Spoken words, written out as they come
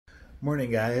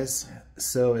Morning, guys.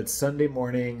 So it's Sunday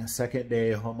morning, second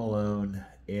day home alone,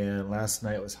 and last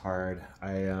night was hard.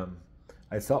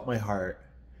 I felt my heart,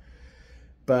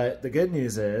 but the good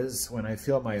news is when I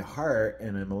feel my heart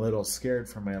and I'm a little scared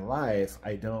for my life,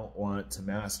 I don't want to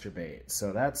masturbate.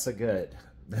 So that's a good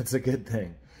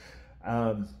thing.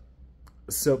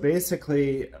 So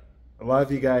basically, a lot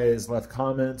of you guys left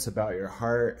comments about your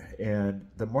heart, and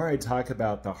the more I talk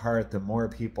about the heart, the more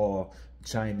people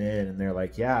chime in and they're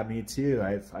like, yeah, me too.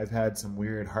 I've had some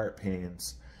weird heart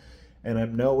pains, and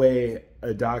I'm no way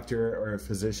a doctor or a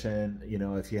physician. You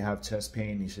know, if you have chest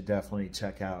pain, you should definitely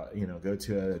check out, go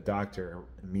to a doctor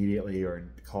immediately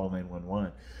or call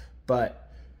 911.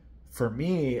 But for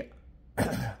me,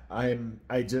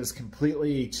 I just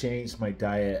completely changed my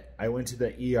diet. I went to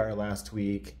the ER last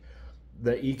week.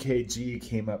 The EKG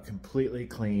came up completely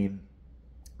clean.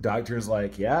 Doctor's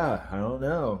like, yeah, I don't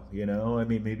know, I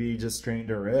mean, maybe you just strained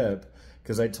a rib,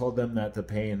 because I told them that the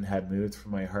pain had moved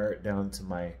from my heart down to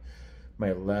my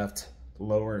left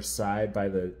lower side by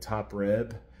the top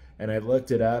rib. And I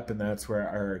looked it up, and that's where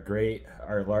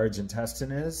our large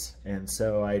intestine is. And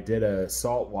so I did a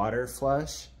salt water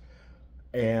flush,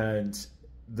 and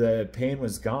the pain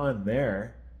was gone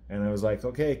there. And I was like,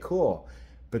 okay, cool.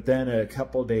 But then a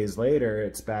couple days later,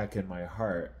 it's back in my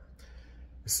heart.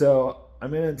 So I'm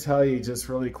going to tell you just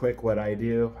really quick what I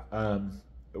do,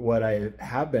 what I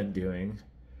have been doing.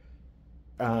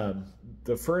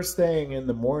 The first thing in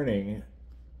the morning,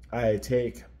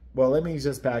 let me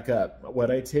just back up. What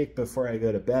I take before I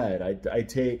go to bed, I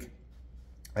take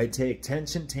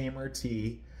tension tamer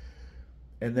tea,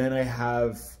 and then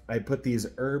I put these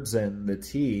herbs in the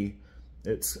tea.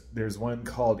 There's one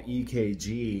called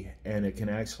EKG, and it can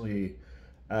actually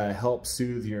help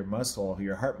soothe your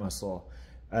heart muscle.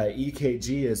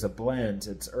 EKG is a blend,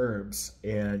 it's herbs,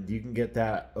 and you can get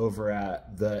that over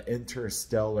at the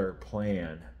Interstellar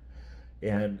Plan.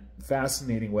 And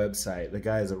fascinating website. The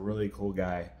guy is a really cool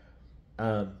guy.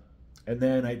 And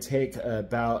then I take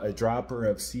about a dropper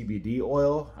of CBD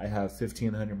oil. I have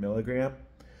 1,500 milligram.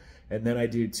 And then I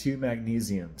do 2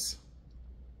 magnesiums.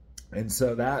 And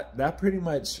so that pretty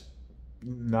much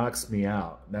knocks me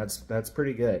out. That's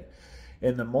pretty good.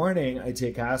 In the morning, I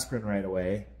take aspirin right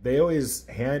away. They always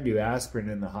hand you aspirin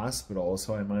in the hospital,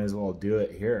 so I might as well do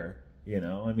it here.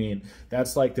 I mean,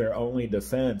 that's like their only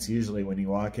defense. Usually when you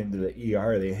walk into the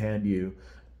ER, they hand you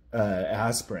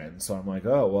aspirin. So I'm like,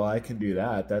 oh, well, I can do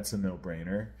that. That's a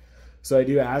no-brainer. So I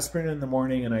do aspirin in the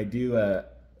morning, and I do a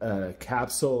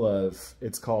capsule of,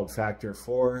 it's called Factor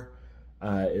 4.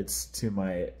 It's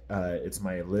my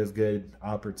Live Good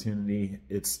opportunity.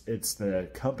 It's the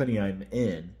company I'm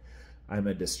in. I'm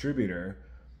a distributor.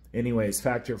 Anyways,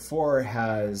 Factor 4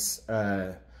 has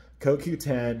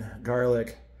CoQ10,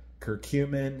 garlic,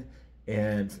 curcumin,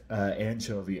 and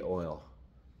anchovy oil.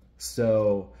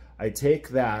 So I take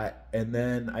that, and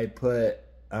then I put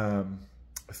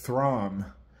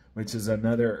Throm, which is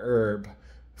another herb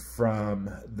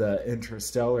from the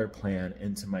Interstellar Plan,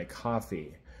 into my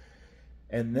coffee.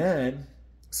 And then,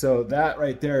 so that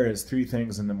right there is 3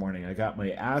 things in the morning. I got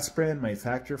my aspirin, my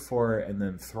Factor 4, and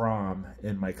then Throm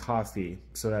in my coffee.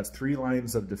 So that's 3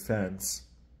 lines of defense.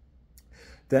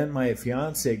 Then my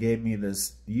fiance gave me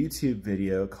this YouTube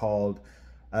video called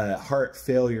Heart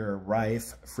Failure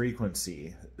Rife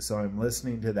Frequency. So I'm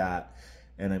listening to that,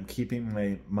 and I'm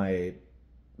keeping my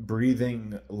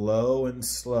breathing low and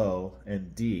slow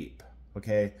and deep,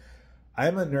 okay?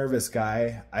 I'm a nervous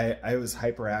guy. I was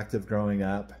hyperactive growing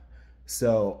up.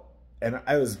 So, and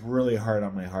I was really hard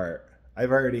on my heart.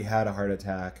 I've already had a heart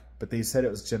attack, but they said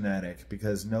it was genetic,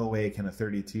 because no way can a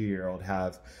 32-year-old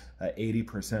have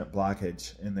 80%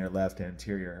 blockage in their left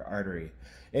anterior artery.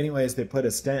 Anyways, they put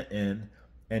a stent in,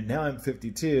 and now I'm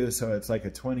 52, so it's like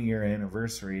a 20-year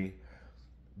anniversary.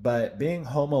 But being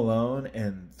home alone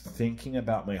and thinking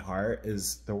about my heart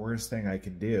is the worst thing I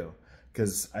can do,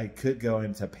 because I could go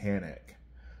into panic,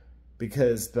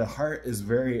 because the heart is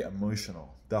very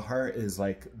emotional. The heart is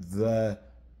like the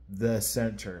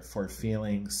center for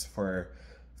feelings, for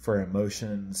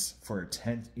emotions, for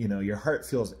your heart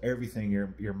feels everything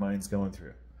your mind's going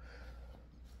through.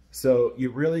 So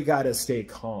you really got to stay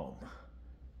calm,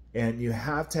 and you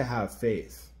have to have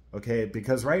faith, okay?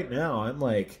 Because right now I'm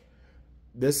like,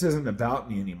 this isn't about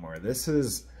me anymore. This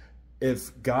is,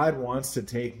 if God wants to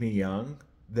take me young,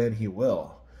 then he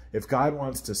will. If God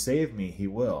wants to save me, he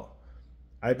will.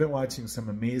 I've been watching some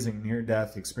amazing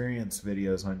near-death experience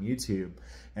videos on YouTube,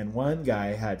 and one guy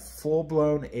had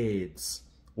full-blown AIDS,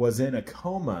 was in a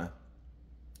coma,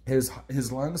 his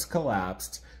lungs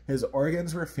collapsed, his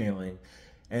organs were failing,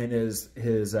 and his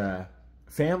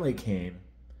family came,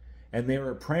 and they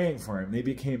were praying for him. They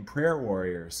became prayer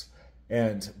warriors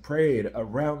and prayed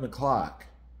around the clock.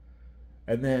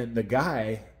 And then the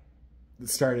guy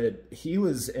started, he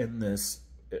was in this,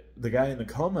 the guy in the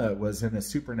coma was in a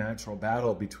supernatural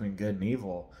battle between good and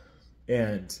evil.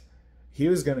 And he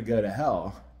was going to go to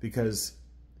hell because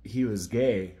he was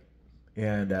gay.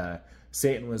 And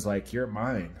Satan was like, you're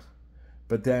mine.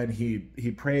 But then he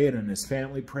prayed, and his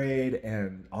family prayed,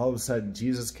 and all of a sudden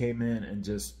Jesus came in and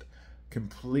just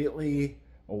completely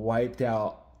wiped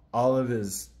out all of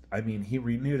his, I mean, he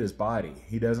renewed his body.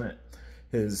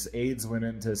 His AIDS went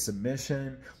into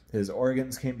submission, his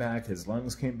organs came back, his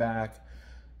lungs came back.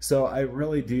 So I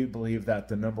really do believe that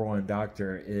the number one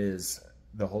doctor is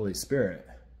the Holy Spirit.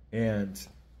 And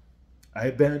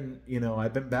I've been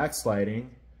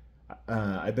backsliding.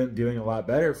 I've been doing a lot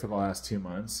better for the last 2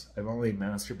 months. I've only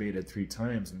masturbated 3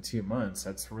 times in 2 months.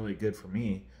 That's really good for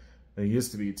me. It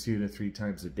used to be 2 to 3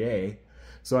 times a day.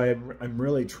 So I'm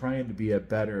really trying to be a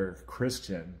better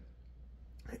Christian.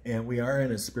 And we are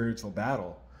in a spiritual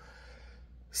battle.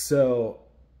 So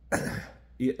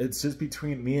it's just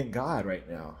between me and God right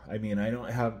now. I mean, I don't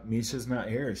have, Misha's not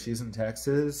here. She's in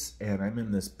Texas, and I'm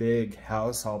in this big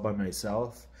house all by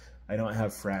myself. I don't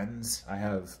have friends. I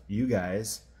have you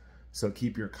guys. So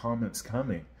keep your comments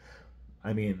coming.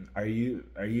 I mean, are you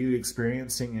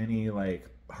experiencing any like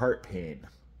heart pain?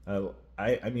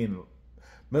 I mean,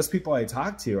 most people I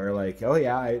talk to are like, oh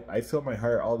yeah, I feel my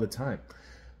heart all the time.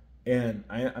 And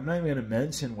I'm not even going to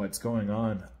mention what's going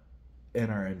on in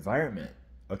our environment.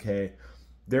 Okay.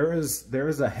 There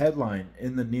was a headline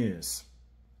in the news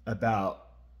about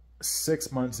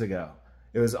 6 months ago.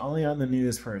 It was only on the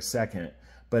news for a second,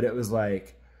 but it was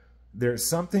like, there's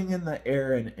something in the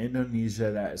air in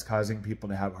Indonesia that is causing people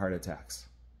to have heart attacks.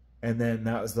 And then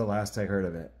that was the last I heard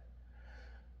of it.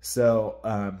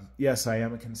 So, yes, I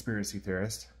am a conspiracy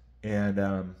theorist.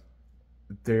 And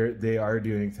they are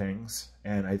doing things.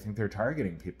 And I think they're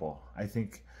targeting people. I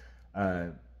think,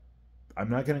 I'm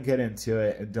not going to get into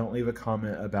it. And don't leave a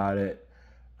comment about it.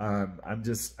 I'm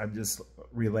just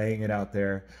relaying it out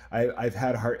there. I've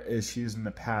had heart issues in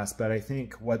the past, but I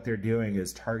think what they're doing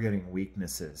is targeting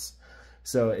weaknesses.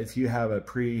 So if you have a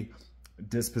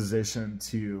predisposition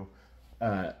to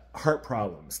heart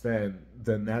problems, then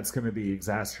that's going to be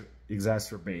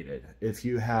exacerbated. If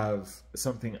you have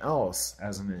something else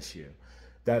as an issue,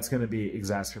 that's going to be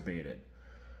exacerbated.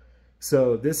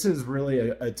 So this is really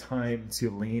a time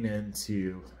to lean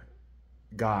into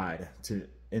God,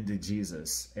 into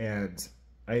Jesus. And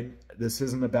this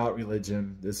isn't about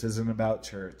religion. This isn't about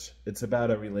church. It's about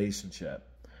a relationship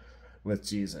with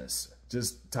Jesus.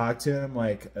 Just talk to him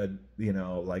like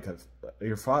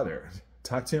your father.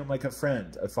 Talk to him like a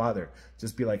friend, a father.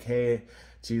 Just be like, hey,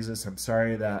 Jesus, I'm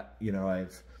sorry that,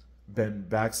 I've been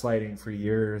backsliding for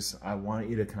years. I want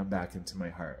you to come back into my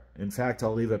heart. In fact,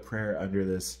 I'll leave a prayer under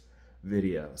this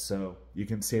video, so you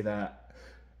can say that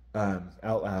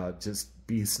out loud. Just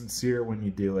be sincere when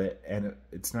you do it, and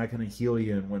it's not going to heal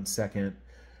you in 1 second,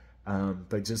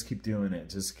 but just keep doing it.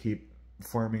 Just keep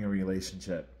forming a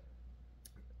relationship,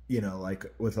 like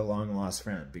with a long lost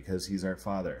friend, because he's our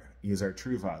father. He's our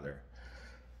true father.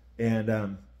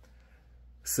 And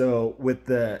so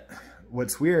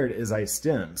what's weird is I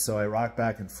stim, so I rock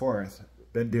back and forth.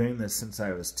 Been doing this since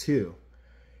I was 2,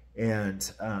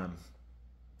 and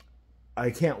I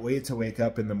can't wait to wake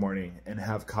up in the morning and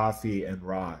have coffee and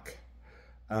rock.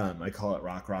 I call it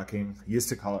rocking. Used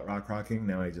to call it rocking.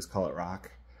 Now I just call it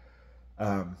rock.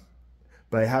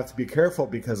 But I have to be careful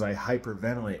because I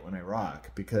hyperventilate when I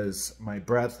rock, because my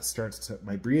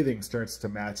breathing starts to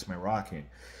match my rocking.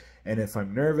 And if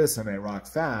I'm nervous and I rock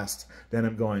fast, then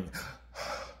I'm going,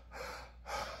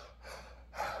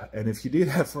 and if you do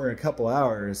that for a couple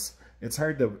hours, it's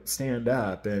hard to stand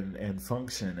up and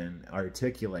function and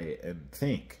articulate and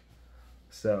think.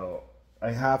 So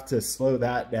I have to slow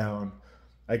that down.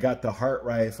 I got the heart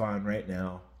rife on right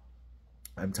now.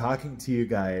 I'm talking to you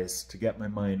guys to get my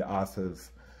mind off of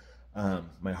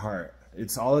my heart.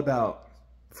 It's all about,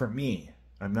 for me,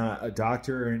 I'm not a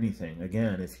doctor or anything.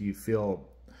 Again, if you feel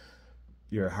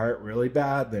your heart really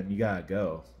bad, then you gotta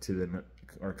go to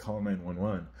or call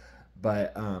 911.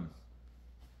 But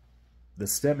the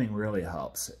stimming really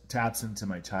helps. It taps into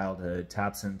my childhood,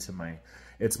 taps into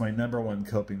it's my #1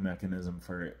 coping mechanism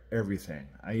for everything.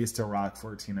 I used to rock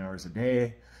 14 hours a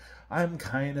day. I'm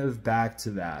kind of back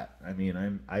to that. I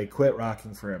mean, I quit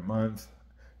rocking for a month,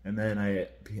 and then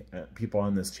people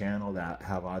on this channel that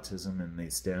have autism and they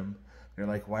stim, they're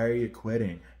like, why are you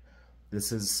quitting?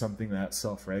 This is something that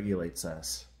self-regulates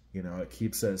us. It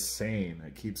keeps us sane.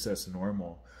 It keeps us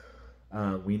normal.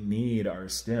 We need our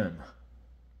stim.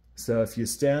 So if you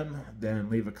stem,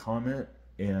 then leave a comment,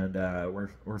 and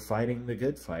we're fighting the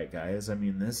good fight, guys. I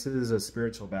mean, this is a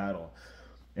spiritual battle,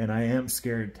 and I am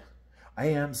scared. I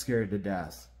am scared to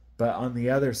death. But on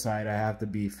the other side, I have to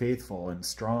be faithful and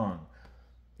strong.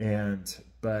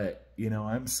 But you know,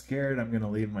 I'm scared. I'm going to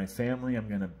leave my family. I'm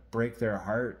going to break their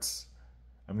hearts.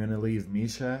 I'm going to leave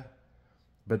Misha.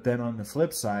 But then on the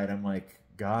flip side, I'm like,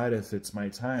 God, if it's my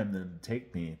time, then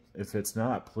take me. If it's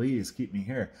not, please keep me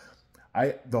here.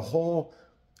 The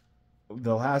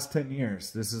last 10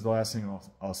 years, this is the last thing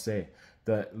I'll say.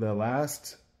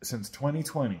 Since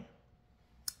 2020,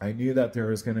 I knew that there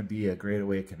was going to be a great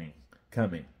awakening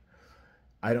coming.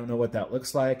 I don't know what that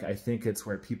looks like. I think it's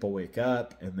where people wake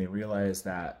up and they realize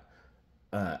that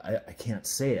I can't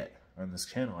say it on this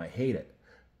channel. I hate it.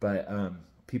 But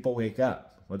people wake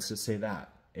up. Let's just say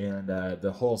that. And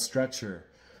the whole structure,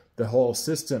 the whole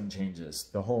system changes,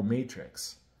 the whole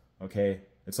matrix. Okay?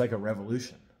 It's like a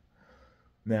revolution.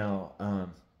 Now,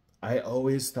 I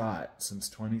always thought since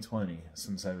 2020,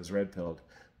 since I was red-pilled,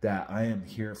 that I am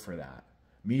here for that.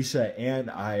 Misha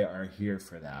and I are here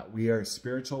for that. We are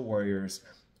spiritual warriors.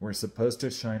 We're supposed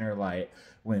to shine our light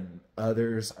when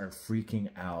others are freaking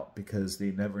out because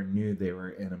they never knew they were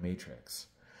in a matrix.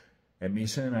 And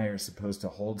Misha and I are supposed to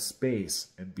hold space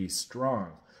and be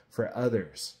strong for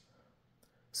others.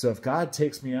 So if God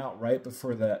takes me out right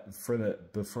before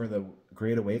the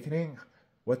Great Awakening,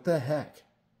 what the heck?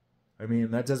 I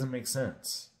mean, that doesn't make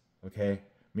sense. Okay,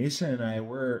 Misha and I,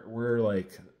 we're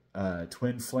like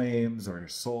twin flames or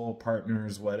soul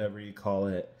partners, whatever you call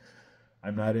it.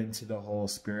 I'm not into the whole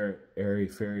spirit airy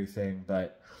fairy thing,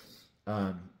 but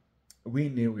we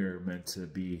knew we were meant to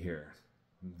be here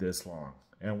this long,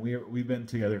 and we've been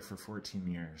together for 14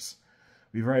 years.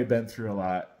 We've already been through a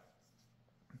lot,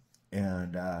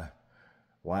 and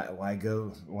why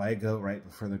go right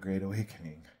before the Great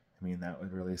Awakening? I mean, that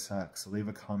would really suck. So leave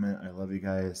a comment. I love you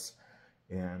guys,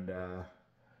 and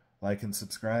like and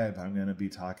subscribe. I'm going to be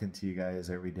talking to you guys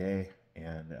every day,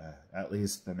 and at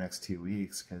least the next 2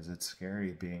 weeks, because it's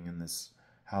scary being in this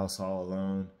house all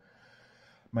alone.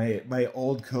 My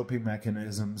old coping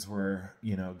mechanisms were,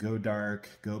 you know, go dark,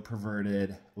 go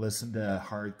perverted, listen to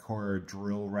hardcore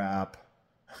drill rap,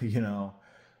 you know,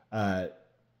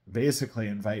 basically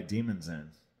invite demons in.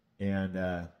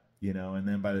 And, you know, and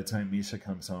then by the time Misha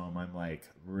comes home, I'm like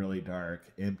really dark,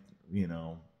 and, you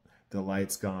know, the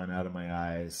light's gone out of my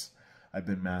eyes. I've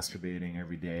been masturbating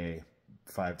every day,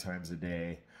 5 times a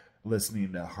day,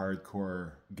 listening to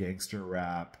hardcore gangster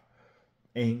rap,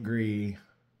 angry.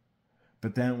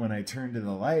 But then when I turn to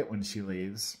the light when she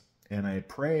leaves, and I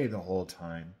pray the whole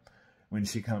time, when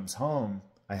she comes home,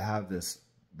 I have this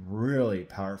really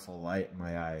powerful light in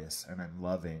my eyes, and I'm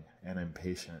loving, and I'm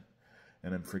patient,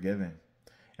 and I'm forgiving.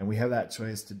 And we have that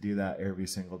choice to do that every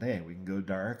single day. We can go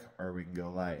dark or we can go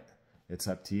light. It's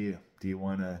up to you. Do you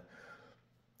want to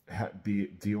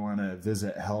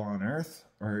visit hell on earth,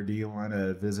 or do you want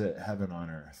to visit heaven on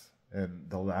earth?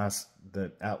 And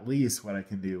at least what I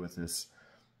can do with this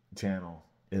channel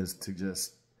is to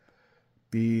just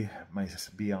be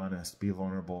honest, be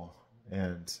vulnerable,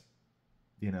 and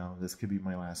you know, this could be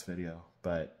my last video,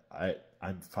 but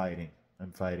I'm fighting,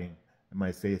 and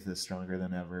my faith is stronger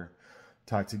than ever.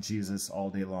 Talk to Jesus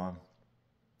all day long.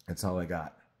 That's all I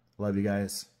got. Love you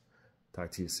guys.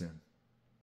 Talk to you soon.